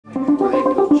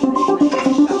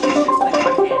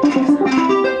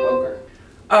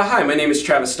Hi, my name is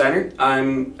Travis Sztainert.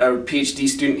 I'm a PhD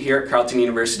student here at Carleton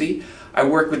University. I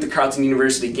work with the Carleton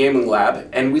University Gambling Lab,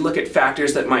 and we look at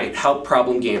factors that might help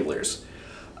problem gamblers.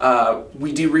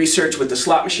 We do research with the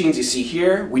slot machines you see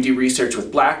here. We do research with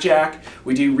blackjack.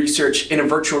 We do research in a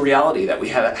virtual reality that we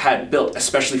have had built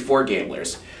especially for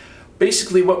gamblers.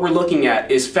 Basically what we're looking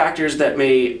at is factors that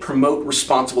may promote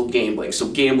responsible gambling, so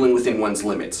gambling within one's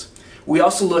limits. We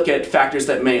also look at factors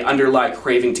that may underlie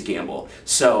craving to gamble,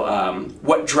 so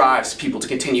what drives people to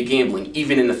continue gambling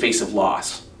even in the face of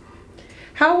loss.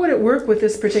 How would it work with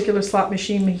this particular slot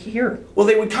machine here? Well,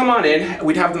 they would come on in,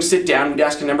 we'd have them sit down, we'd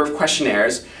ask a number of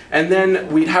questionnaires, and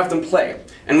then we'd have them play.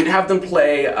 And we'd have them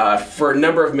play for a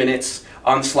number of minutes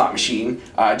on the slot machine,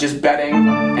 just betting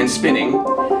and spinning.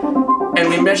 And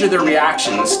we measure their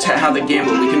reactions to how they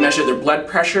gamble. We can measure their blood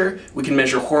pressure, we can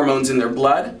measure hormones in their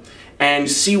blood, and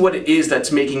see what it is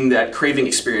that's making that craving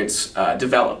experience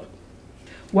develop.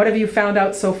 What have you found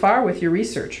out so far with your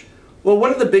research? Well,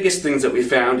 one of the biggest things that we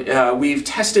found, we've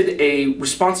tested a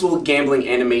responsible gambling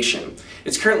animation.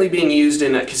 It's currently being used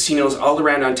in casinos all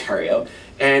around Ontario,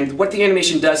 and what the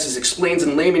animation does is explains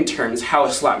in layman terms how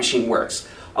a slot machine works.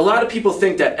 A lot of people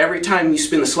think that every time you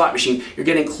spin the slot machine, you're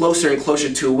getting closer and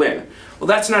closer to a win. Well,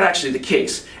 that's not actually the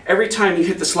case. Every time you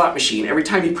hit the slot machine, every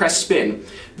time you press spin,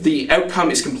 the outcome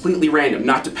is completely random,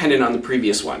 not dependent on the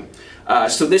previous one.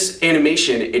 So this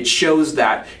animation, it shows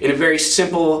that in a very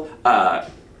simple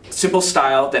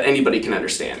style that anybody can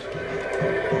understand.